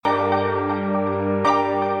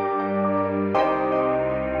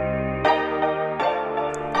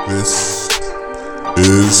This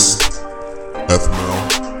is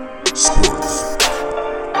FML Sports.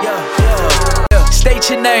 Yeah. State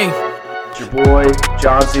your name. It's your boy,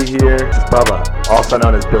 John C. here. Bubba, also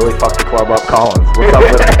known as Billy Fuck the Club Up Collins. What's up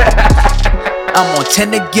with it? I'm on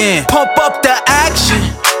 10 again. Pump up the action.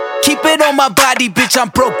 Keep it on my body, bitch. I'm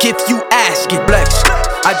broke if you ask it. Flex.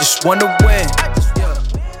 I just wanna win.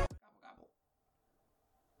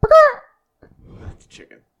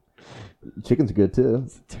 Chicken. Chicken's good too.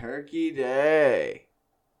 It's Turkey Day.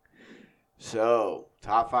 So,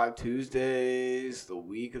 top 5 Tuesdays, the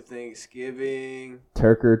week of Thanksgiving.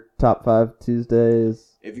 Turker top 5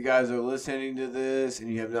 Tuesdays. If you guys are listening to this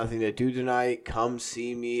and you have nothing to do tonight, come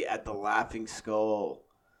see me at the Laughing Skull.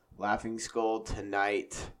 Laughing Skull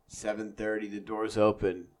tonight, 7:30. The doors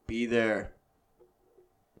open. Be there.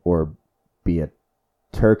 Or be a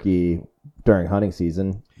turkey during hunting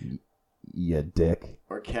season. You dick.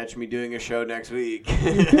 Or catch me doing a show next week.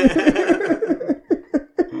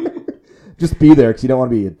 Just be there because you don't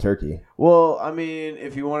want to be a turkey. Well, I mean,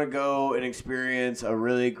 if you want to go and experience a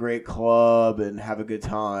really great club and have a good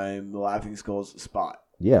time, the Laughing Skull's the spot.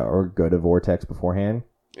 Yeah, or go to Vortex beforehand,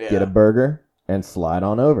 Yeah. get a burger, and slide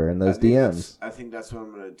on over in those DMs. I think that's what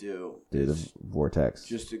I'm going to do. Do the is Vortex.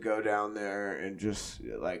 Just to go down there and just,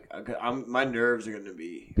 like, my nerves are going to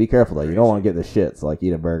be... Be careful, though. crazy. You don't want to get the shits. Like,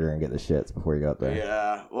 eat a burger and get the shits before you go up there.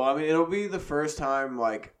 Yeah. Well, I mean, it'll be the first time,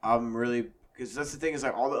 like, I'm really... Because that's the thing is,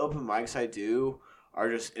 like, all the open mics I do are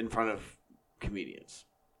just in front of comedians.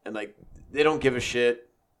 And, like, they don't give a shit.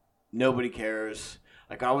 Nobody cares.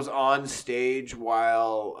 Like, I was on stage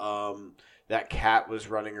while that cat was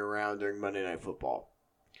running around during Monday Night Football.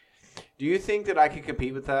 Do you think that I could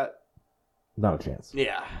compete with that? Not a chance.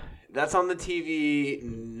 Yeah. That's on the TV.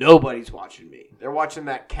 Nobody's watching me. They're watching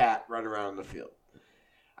that cat run around on the field.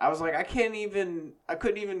 I was like, I couldn't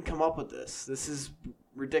even come up with this. This is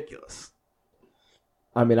ridiculous.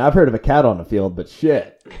 I mean, I've heard of a cat on the field, but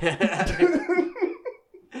shit.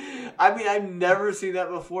 I mean, I've never seen that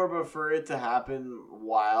before, but for it to happen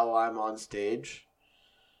while I'm on stage.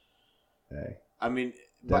 Hey. I mean,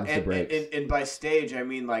 and by stage, I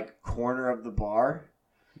mean like corner of the bar,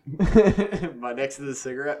 next to the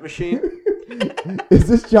cigarette machine. Is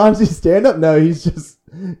this John C. stand-up? No, he's just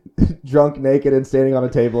drunk, naked, and standing on a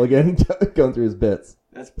table again, going through his bits.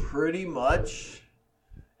 That's pretty much.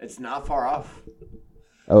 It's not far off.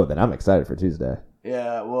 Oh, then I'm excited for Tuesday.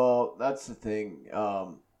 Yeah, well, that's the thing.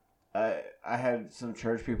 I had some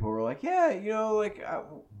church people who were like, yeah, you know, like,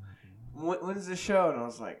 when's the show? And I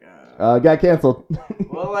was like, got canceled.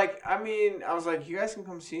 well, like, I mean, I was like, you guys can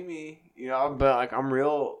come see me, you know, but like,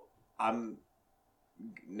 I'm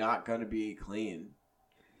not gonna be clean.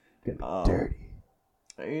 Gonna be dirty.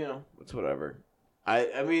 You know, it's whatever.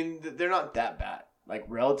 I mean, they're not that bad. Like,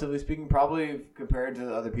 relatively speaking, probably compared to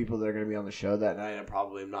the other people that are going to be on the show that night, I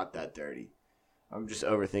probably am not that dirty. I'm just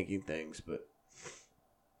overthinking things, but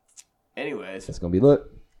anyways. It's going to be lit.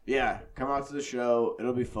 Yeah, come out to the show.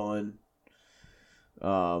 It'll be fun.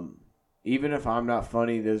 Even if I'm not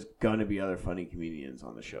funny, there's going to be other funny comedians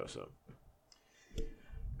on the show, so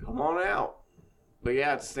come on out. But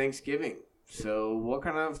yeah, it's Thanksgiving. So what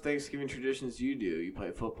kind of Thanksgiving traditions do? You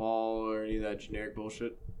play football or any of that generic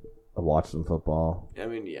bullshit? I watch some football. I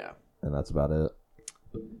mean, yeah. And that's about it.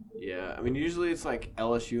 Yeah, I mean, usually it's like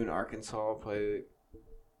LSU and Arkansas play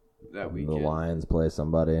that weekend. The Lions play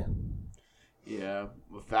somebody. Yeah.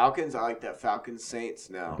 With Falcons, I like that Falcons-Saints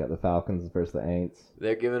now. Got the Falcons versus the Aints.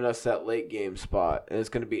 They're giving us that late game spot, and it's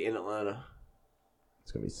going to be in Atlanta.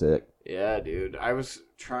 It's going to be sick. Yeah, dude. I was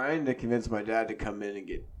trying to convince my dad to come in and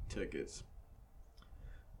get tickets,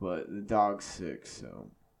 but the dog's sick, so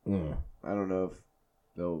I don't know if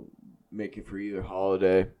they'll make it for either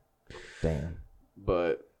holiday. Damn.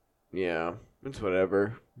 But, yeah, it's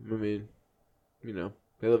whatever. I mean, you know,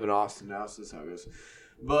 they live in Austin now, so that's how it goes.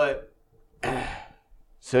 But,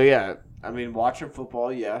 so, yeah, I mean, watching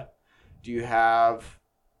football, yeah. Do you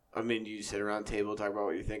sit around the table and talk about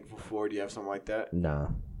what you're thankful for? Do you have something like that? Nah.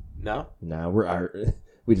 No? Nah,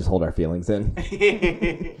 we just hold our feelings in.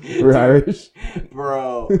 We're Irish.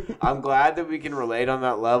 Bro, I'm glad that we can relate on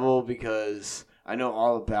that level because I know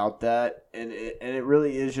all about that, and it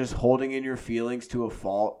really is just holding in your feelings to a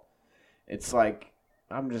fault. It's like,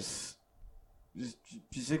 I'm just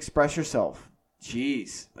express yourself.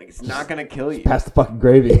 Jeez, like it's not gonna kill you. Pass the fucking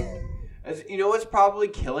gravy. You know what's probably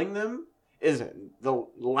killing them is the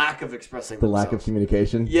lack of expressing The themselves. lack of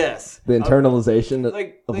communication. Yes. The internalization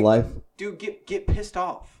of life. Dude, get pissed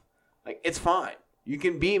off. Like, it's fine. You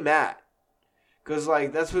can be mad. Because,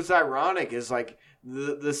 like, that's what's ironic is, like,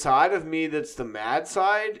 the side of me that's the mad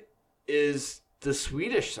side is the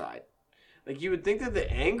Swedish side. Like, you would think that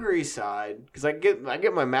the angry side, because I get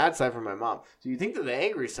my mad side from my mom. So you think that the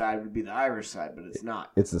angry side would be the Irish side, but it's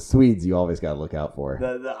not. It's the Swedes you always got to look out for.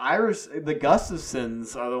 The Irish, the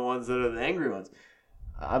Gustafsons are the ones that are the angry ones.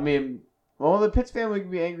 I mean, well, the Pitts family can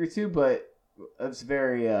be angry too, but it's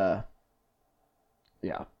very, yeah.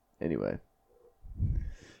 Anyway.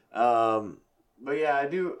 But yeah,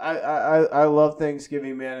 I love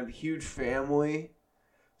Thanksgiving, man. I'm a huge family.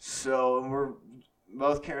 So, and we're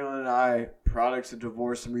both Carolyn and I products of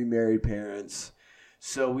divorced and remarried parents.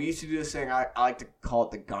 So we used to do this thing. I like to call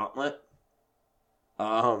it the gauntlet.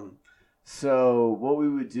 So what we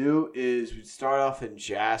would do is we'd start off in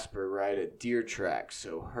Jasper, right, at Deer Track.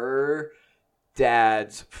 So her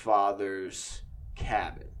dad's father's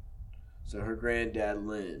cabin. So her granddad,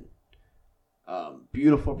 Lynn.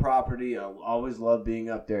 Beautiful property. I always love being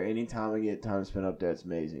up there. Anytime I get time to spend up there, it's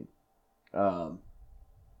amazing.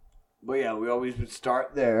 But yeah, we always would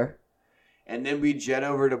start there. And then we'd jet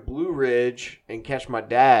over to Blue Ridge and catch my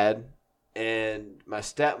dad and my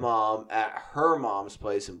stepmom at her mom's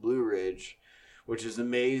place in Blue Ridge, which is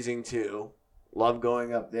amazing too. Love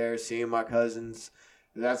going up there, seeing my cousins.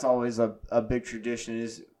 That's always a big tradition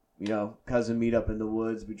is, you know, cousin meet up in the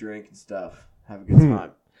woods, we drink and stuff. Have a good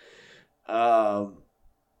time.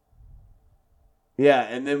 Yeah,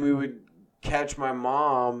 and then we would catch my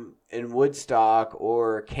mom in Woodstock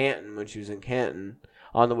or Canton when she was in Canton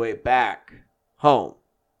on the way back home.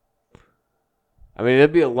 I mean,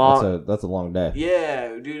 it'd be a long... That's a long day.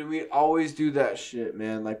 Yeah, dude, we'd always do that shit,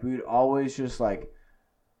 man. Like, we'd always just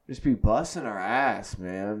be busting our ass,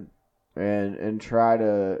 man, and try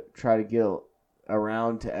to get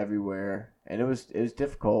around to everywhere. And it was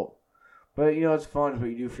difficult. But, you know, it's fun. It's what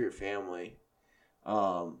you do for your family.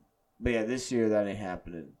 But yeah, this year that ain't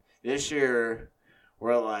happening. This year,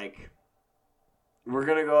 we're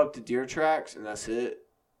gonna go up to Deer Tracks and that's it.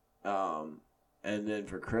 And then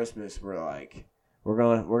for Christmas, we're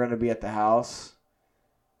gonna be at the house.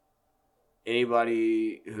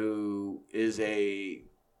 Anybody who is a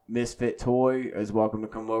misfit toy is welcome to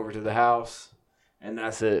come over to the house, and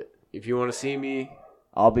that's it. If you want to see me,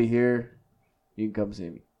 I'll be here. You can come see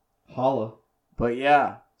me. Holla. But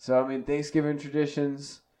yeah, so I mean, Thanksgiving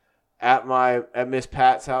traditions at Miss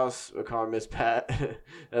Pat's house. We call her Miss Pat.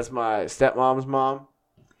 That's my stepmom's mom.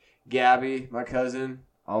 Gabby, my cousin,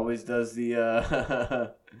 always does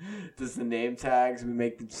the name tags. We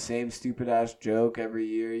make the same stupid ass joke every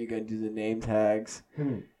year. You gotta do the name tags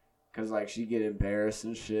because like she get embarrassed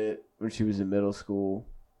and shit when she was in middle school.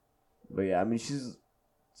 But yeah, I mean she's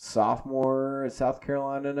sophomore at South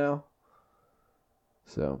Carolina now.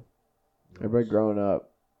 So everybody growing up.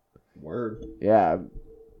 Word. Yeah.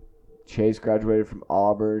 Chase graduated from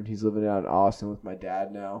Auburn. He's living out in Austin with my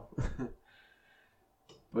dad now.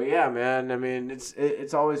 But yeah, man, I mean,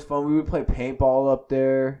 it's always fun. We would play paintball up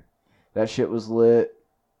there. That shit was lit.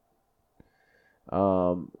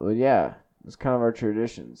 But yeah, it's kind of our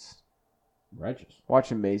traditions. Righteous.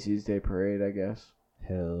 Watching Macy's Day Parade, I guess.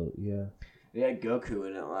 Hell yeah. They had Goku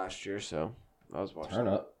in it last year, so I was watching. Turn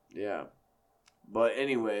up. Yeah. But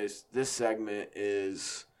anyways, this segment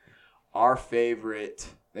is our favorite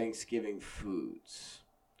Thanksgiving foods.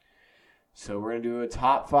 So we're going to do a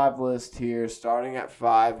top 5 list here, starting at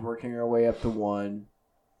 5, working our way up to 1.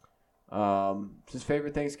 Just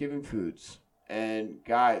favorite Thanksgiving foods. And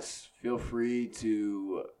guys, feel free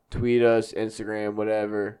to tweet us, Instagram,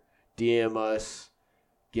 whatever, DM us,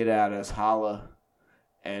 get at us, holla,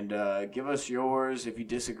 and give us yours. If you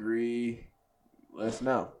disagree, let us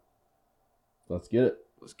know. Let's get it.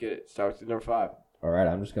 Let's get it. Start with number 5. All right,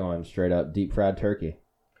 I'm just going straight up deep fried turkey.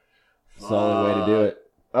 Solid way to do it.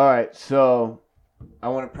 All right, so I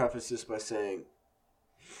want to preface this by saying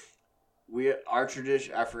our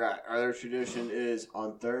tradition. I forgot. Our other tradition is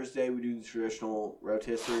on Thursday we do the traditional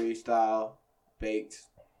rotisserie style baked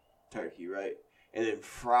turkey, right? And then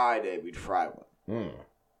Friday we'd fry one.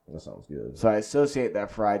 That sounds good. So I associate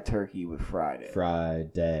that fried turkey with Friday.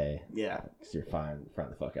 Friday. Yeah, because you're frying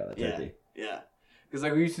the fuck out of that turkey. Yeah. Because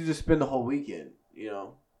like we used to just spend the whole weekend, you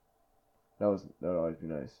know. That would always be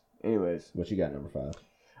nice. Anyways, what you got number 5?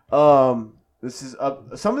 This is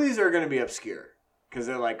some of these are going to be obscure because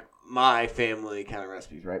they're like my family kind of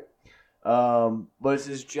recipes, right? But it's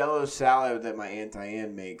this Jell-O salad that my Aunt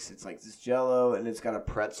Diane makes. It's like this Jell-O and it's got a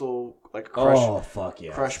pretzel, like a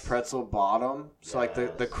crushed pretzel bottom. So like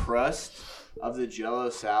the crust of the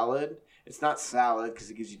Jell-O salad, it's not salad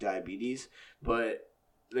because it gives you diabetes, but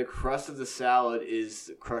the crust of the salad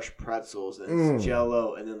is crushed pretzels and it's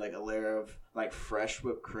Jell-O and then like a layer of like fresh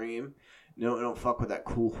whipped cream. No, don't fuck with that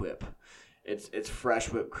Cool Whip. It's fresh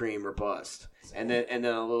whipped cream or bust, and then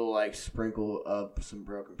a little like sprinkle of some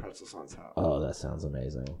broken pretzels on top. Oh, that sounds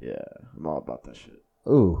amazing. Yeah, I'm all about that shit.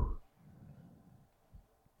 Ooh.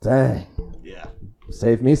 Dang. Yeah,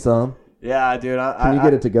 Save me some. yeah, dude. Can you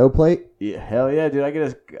get a to-go plate? Yeah, hell yeah, dude. I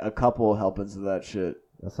get a couple helpings of that shit.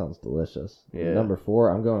 That sounds delicious. Yeah. Number 4,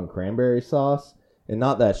 I'm going cranberry sauce. And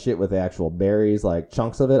not that shit with the actual berries, like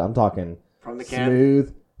chunks of it. I'm talking From the can?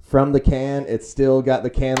 smooth. From the can. It's still got the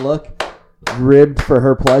can look. Ribbed for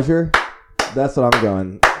her pleasure. That's what I'm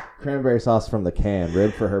going. Cranberry sauce from the can.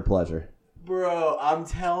 Ribbed for her pleasure. Bro, I'm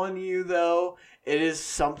telling you though, it is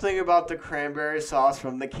something about the cranberry sauce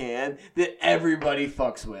from the can that everybody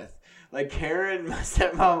fucks with. Like Karen, my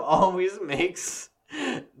stepmom, always makes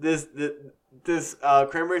this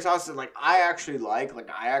cranberry sauce, and like I actually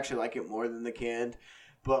like it more than the canned,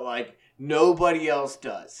 but like nobody else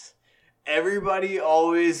does. Everybody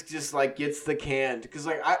always just like gets the canned because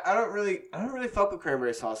like I don't really fuck with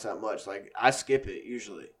cranberry sauce that much. Like I skip it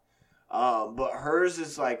usually, but hers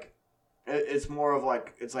is like it's more of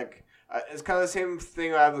like it's like. It's kind of the same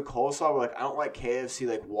thing I have with coleslaw, where like I don't like KFC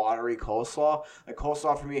like watery coleslaw. Like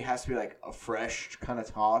coleslaw for me has to be like a fresh kind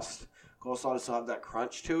of tossed coleslaw to still have that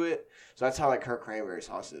crunch to it. So that's how like her cranberry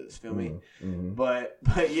sauce is. Feel me? Mm-hmm. But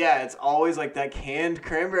yeah, it's always like that canned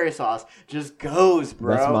cranberry sauce just goes,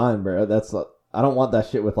 bro. That's mine, bro. I don't want that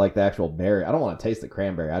shit with like the actual berry. I don't want to taste the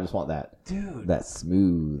cranberry. I just want that, dude. that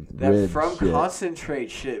smooth, That ribbed from shit. concentrate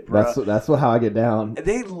shit, bro. That's how I get down.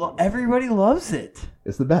 Everybody loves it.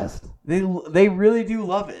 It's the best. They really do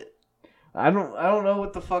love it. I don't know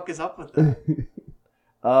what the fuck is up with that.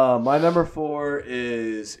 My number 4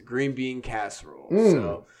 is green bean casserole.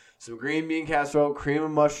 So some green bean casserole,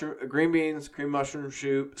 green beans, cream mushroom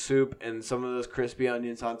soup, and some of those crispy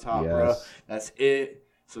onions on top, bro. Yes. That's it.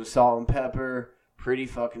 Some salt and pepper. Pretty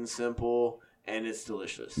fucking simple, and it's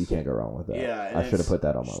delicious. You can't go wrong with that. Yeah, and I should have put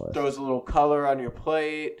that on my list. Throws a little color on your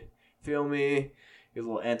plate. Feel me? Get a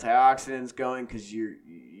little antioxidants going because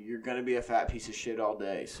you're gonna be a fat piece of shit all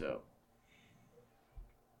day. So,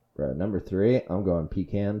 Bro, number 3, I'm going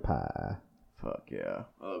pecan pie. fuck yeah,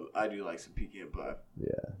 I do like some pecan pie.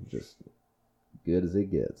 Yeah, just good as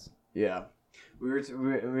it gets. Yeah, me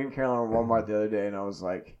and Caroline were at Walmart the other day, and I was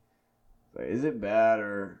like, is it bad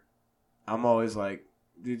or? I'm always like,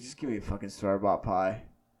 dude, just give me a fucking store-bought pie.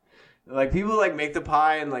 Like, people, like, make the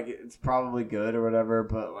pie, and, like, it's probably good or whatever,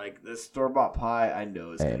 but, like, the store-bought pie, I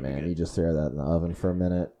know is Hey, going to be man, good. you just throw that in the oven for a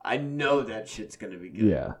minute. I know that shit's going to be good.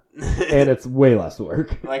 Yeah. And it's way less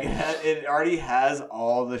work. Like, it already has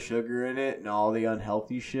all the sugar in it and all the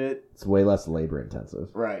unhealthy shit. It's way less labor intensive.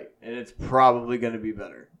 Right. And it's probably going to be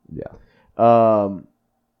better. Yeah.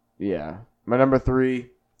 Yeah. My number 3,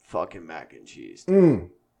 fucking mac and cheese.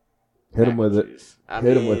 Hit him with it.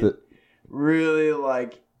 Hit him with it. Really,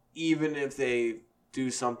 like, even if they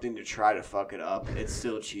do something to try to fuck it up, it's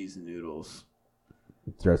still cheese and noodles.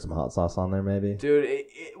 Throw some hot sauce on there, maybe. Dude,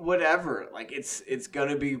 whatever. Like, it's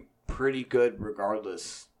gonna be pretty good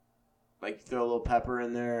regardless. Like, throw a little pepper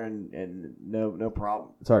in there and no problem.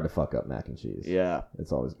 It's hard to fuck up mac and cheese. Yeah.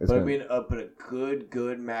 It's always. But a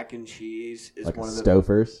good mac and cheese is like one of the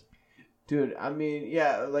Stouffer's. Dude, I mean,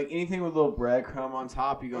 yeah, like anything with a little breadcrumb on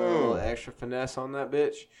top, you go a little extra finesse on that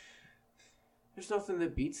bitch. There's nothing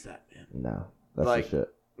that beats that, man. No, that's Like, the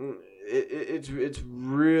shit. It's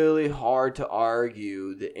really hard to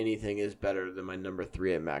argue that anything is better than my number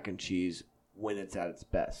 3 at mac and cheese when it's at its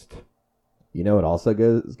best. You know what also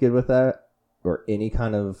goes good with that? Or any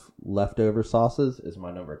kind of leftover sauces is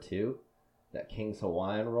my number 2. That King's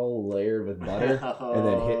Hawaiian roll layered with butter. And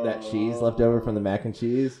then hit that cheese left over from the mac and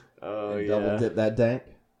cheese. Oh, and yeah. double dip that dank.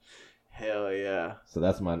 Hell yeah. So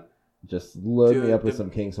that's my... Just load me Dude, up with some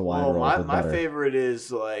King's Hawaiian rolls with my butter. favorite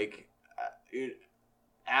is, like,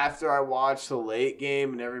 after I watch the late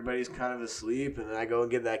game and everybody's kind of asleep, and then I go and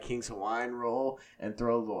get that King's Hawaiian roll and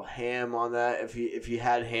throw a little ham on that if you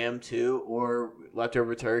had ham too, or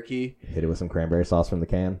leftover turkey. Hit it with some cranberry sauce from the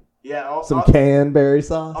can. Yeah, I'll Canberry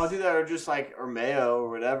sauce. I'll do that, or just like, or mayo or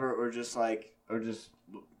whatever, or just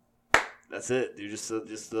that's it, dude.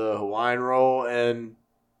 Just the Hawaiian roll and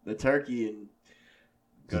the turkey and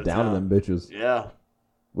go Just down to them bitches. Yeah.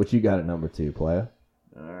 What you got at number 2, playa?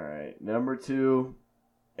 All right, number 2,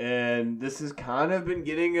 and this has kind of been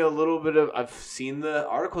getting a little bit of. I've seen the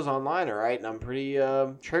articles online, all right, and I'm pretty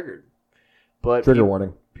triggered. But Trigger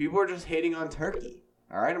warning. People are just hating on turkey.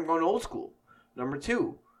 All right, I'm going old school. Number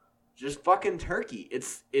 2, just fucking turkey.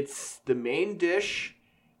 It's the main dish.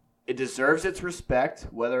 It deserves its respect,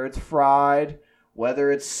 whether it's fried,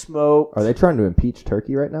 whether it's smoked. Are they trying to impeach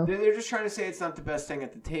turkey right now? They're just trying to say it's not the best thing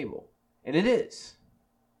at the table, and it is.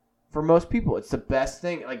 For most people, it's the best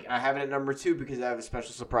thing. Like, I have it at number 2 because I have a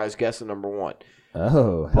special surprise guest at number 1.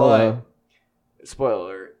 Oh, hello. Spoiler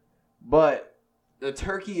alert. But the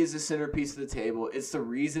turkey is the centerpiece of the table. It's the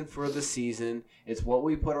reason for the season. It's what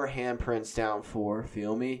we put our handprints down for.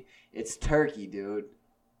 Feel me? It's turkey, dude.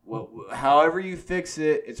 However you fix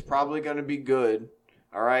it, it's probably going to be good.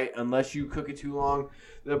 All right? Unless you cook it too long.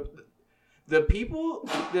 The people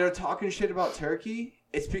that are talking shit about turkey,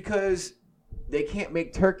 it's because they can't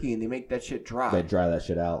make turkey and they make that shit dry. They dry that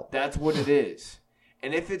shit out. That's what it is.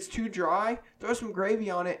 And if it's too dry, throw some gravy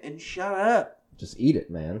on it and shut up. Just eat it,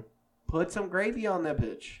 man. Put some gravy on that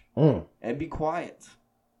bitch. And be quiet.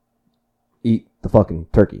 Eat the fucking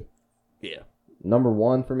turkey. Yeah. Number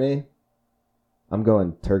 1 for me, I'm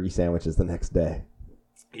going turkey sandwiches the next day.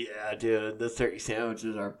 Yeah, dude. Those turkey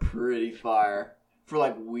sandwiches are pretty fire. For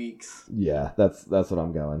like weeks. Yeah, that's what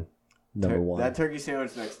I'm going. Number 1. That turkey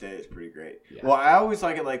sandwich next day is pretty great. Yeah. Well, I always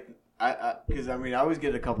like it like because I always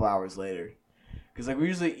get it a couple hours later. Because like we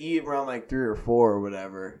usually eat around like 3 or 4 or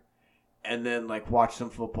whatever, and then like watch some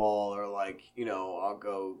football or like I'll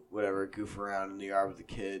go whatever goof around in the yard with the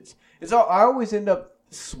kids. I always end up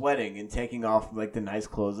sweating and taking off like the nice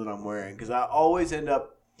clothes that I'm wearing because I always end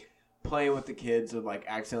up playing with the kids or like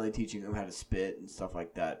accidentally teaching them how to spit and stuff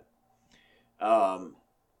like that. Fun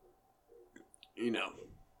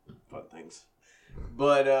things.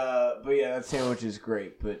 But yeah, that sandwich is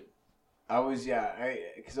great. But I always,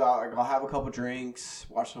 because I'll have a couple drinks,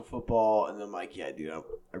 watch some football, and then I'm like, yeah, dude,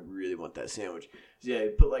 I really want that sandwich. So yeah,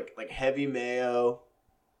 put like heavy mayo,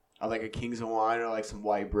 or like a King's Hawaiian, or like some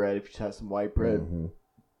white bread if you have some white bread. Mm-hmm.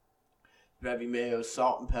 Heavy mayo,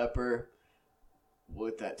 salt and pepper,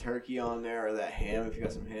 with that turkey on there, or that ham if you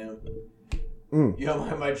got some ham.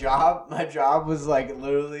 My job was like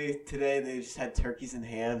literally today. They just had turkeys and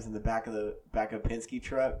hams in the back of Penske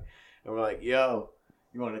truck, and we're like, "Yo,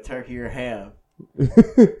 you want a turkey or ham?"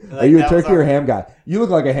 Are you a turkey or ham guy? You look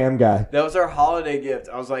like a ham guy. That was our holiday gift.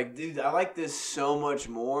 I was like, dude, I like this so much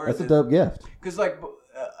more. That's a dope gift. Because like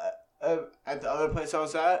at the other place I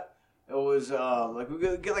was at, it was like we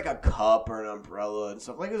could get like a cup or an umbrella and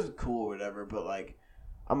stuff. Like it was cool or whatever. But like,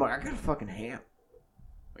 I'm like, I got a fucking ham.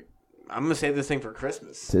 I'm gonna save this thing for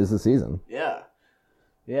Christmas. 'Tis the season. Yeah,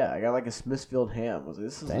 I got like a Smithfield ham. I was like,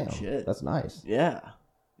 this is legit. That's nice. Yeah.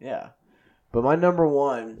 But my number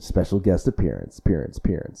 1 special guest appearance.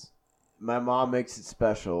 My mom makes it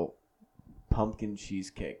special. Pumpkin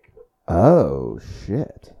cheesecake. Oh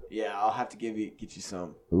shit. Yeah, I'll have to get you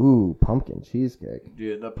some. Ooh, pumpkin cheesecake.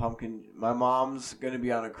 Dude, the pumpkin. My mom's gonna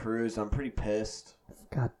be on a cruise. I'm pretty pissed.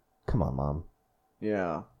 God, come on, Mom.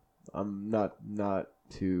 Yeah, I'm not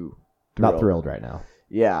too. Not thrilled right now.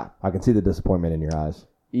 Yeah. I can see the disappointment in your eyes.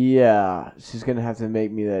 Yeah. She's going to have to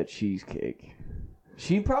make me that cheesecake.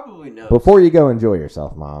 She probably knows. Before you go enjoy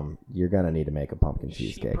yourself, Mom, you're going to need to make a pumpkin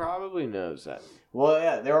cheesecake. She probably knows that. Well,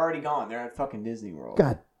 yeah, they're already gone. They're at fucking Disney World.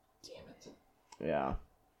 God damn it. Yeah.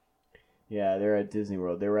 Yeah, they're at Disney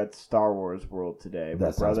World. They were at Star Wars World today. That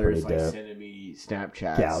My sounds brother's pretty dope. sending me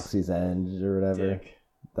Snapchats. Galaxy's Edge or whatever. Dick.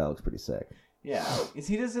 That looks pretty sick. Yeah.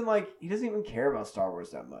 He doesn't even care about Star Wars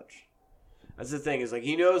that much. That's the thing. Is like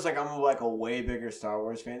he knows like I'm like a way bigger Star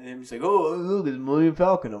Wars fan than him. He's like, oh look, it's Millennium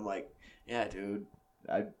Falcon. I'm like, yeah, dude,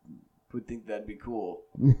 I would think that'd be cool.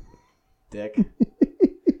 Dick.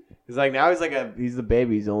 He's like now he's the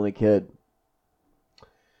baby's only kid.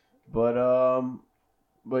 But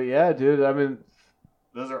yeah, dude. I mean,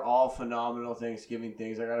 those are all phenomenal Thanksgiving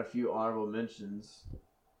things. I got a few honorable mentions.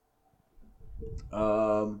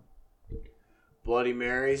 Bloody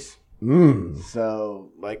Marys. So,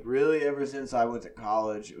 like, really, ever since I went to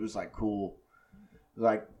college, it was, like, cool.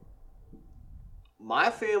 Like, my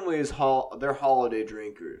family is they're holiday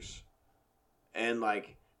drinkers. And,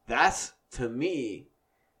 like, that's, to me,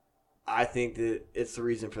 I think that it's the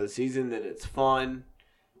reason for the season, that it's fun.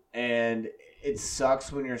 And it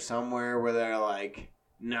sucks when you're somewhere where they're like,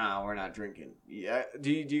 nah, we're not drinking. Yeah.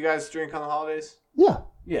 Do you guys drink on the holidays? Yeah.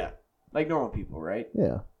 Yeah. Like normal people, right?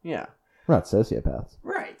 Yeah. Yeah. We're not sociopaths.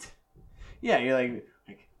 Right. Yeah, you're like,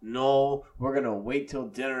 no, we're going to wait till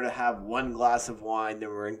dinner to have one glass of wine, then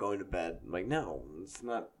we're going to bed. I'm like, no, it's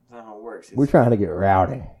not how it works. We're trying to get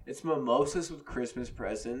rowdy. It's mimosas with Christmas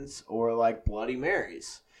presents or, like, Bloody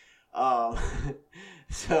Marys.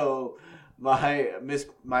 So, my Miss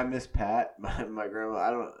Pat, my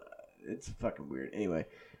grandma, it's fucking weird. Anyway,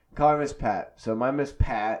 call her Miss Pat. So, my Miss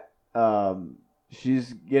Pat,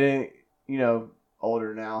 she's getting,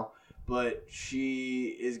 older now. But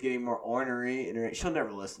she is getting more ornery in her. She'll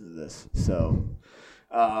never listen to this, so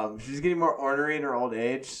she's getting more ornery in her old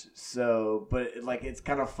age. So, but it's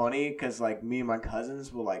kind of funny because like me and my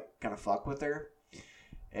cousins will like kind of fuck with her,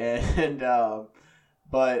 And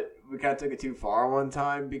but we kind of took it too far one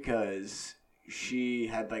time because she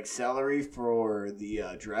had like celery for the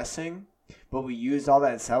dressing, but we used all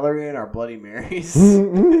that celery in our Bloody Marys.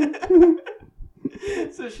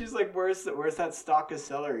 So she's like, "Where's that stalk of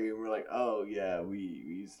celery?" And we're like, "Oh yeah, we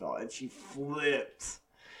used all." And she flipped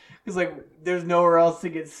because like there's nowhere else to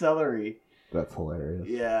get celery. That's hilarious.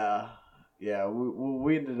 Yeah.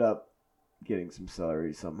 We ended up getting some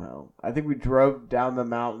celery somehow. I think we drove down the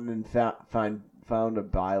mountain and found a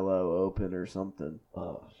Bilo open or something.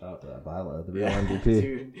 Oh, shout out to that Bilo, the real Yeah, MVP.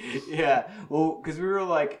 dude. Yeah. Well, because we were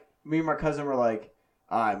like, me and my cousin were like,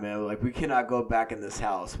 all right, man, like we cannot go back in this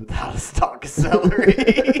house without a stalk of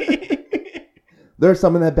celery. There's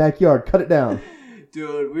some in that backyard. Cut it down.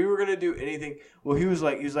 Dude, we were gonna do anything. Well, he was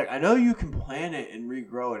like, I know you can plant it and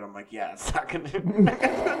regrow it. I'm like, yeah, it's not gonna do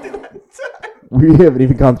that. We haven't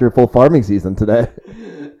even gone through full farming season today.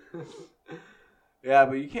 Yeah,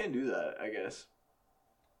 but you can't do that, I guess.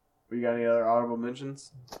 You got any other honorable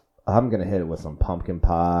mentions? I'm gonna hit it with some pumpkin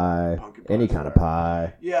pie, any kind of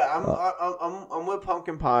pie. Yeah, I'm with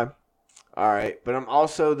pumpkin pie. All right, but I'm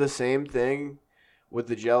also the same thing with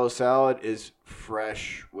the Jello salad is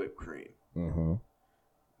fresh whipped cream. Mm-hmm.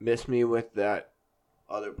 Miss me with that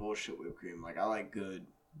other bullshit whipped cream. Like I like good,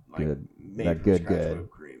 like Good. made That from good, scratch good.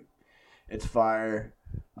 whipped cream. It's fire.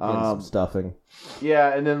 Getting some stuffing.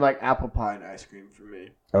 Yeah, and then like apple pie and ice cream for me.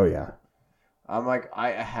 Oh yeah, I'm like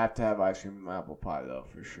I have to have ice cream in my apple pie though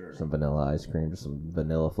for sure. some vanilla ice cream, just some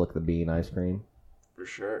vanilla flick the bean ice cream. For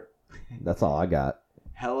sure. That's all I got.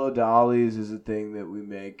 Hello Dollies is a thing that we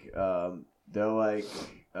make. They're like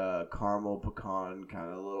caramel pecan kind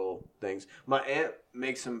of little things. My aunt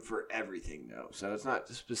makes them for everything though, so it's not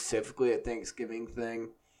specifically a Thanksgiving thing,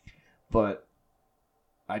 but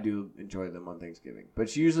I do enjoy them on Thanksgiving. But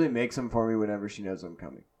she usually makes them for me whenever she knows I'm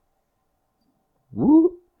coming.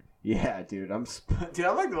 Woo! Yeah, dude, I'm like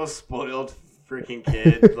the most spoiled freaking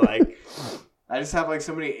kid. Like, I just have like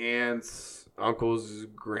so many aunts, uncles,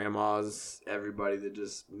 grandmas, everybody that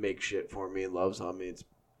just make shit for me and loves on me. It's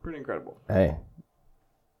pretty incredible. Hey,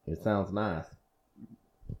 it sounds nice.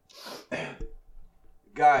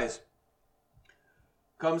 Guys,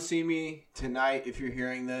 come see me tonight if you're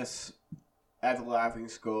hearing this at the Laughing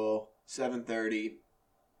Skull, 7:30.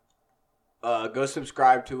 Go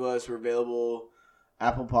subscribe to us. We're available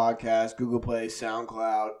Apple Podcasts, Google Play,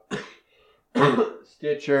 SoundCloud,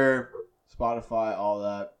 Stitcher, Spotify, all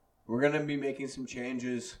that. We're going to be making some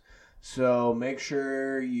changes, so make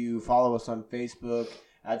sure you follow us on Facebook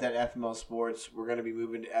at that FML Sports. We're going to be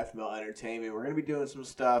moving to FML Entertainment. We're going to be doing some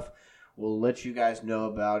stuff. We'll let you guys know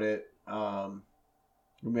about it. We're going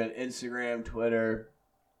to be on Instagram, Twitter,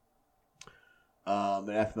 and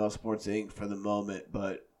FML Sports Inc. for the moment,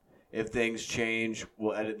 but if things change,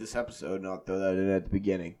 we'll edit this episode and I'll throw that in at the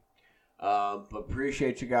beginning. But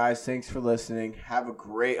appreciate you guys. Thanks for listening. Have a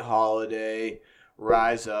great holiday.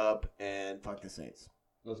 Rise up and fuck the Saints.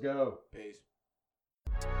 Let's go. Peace.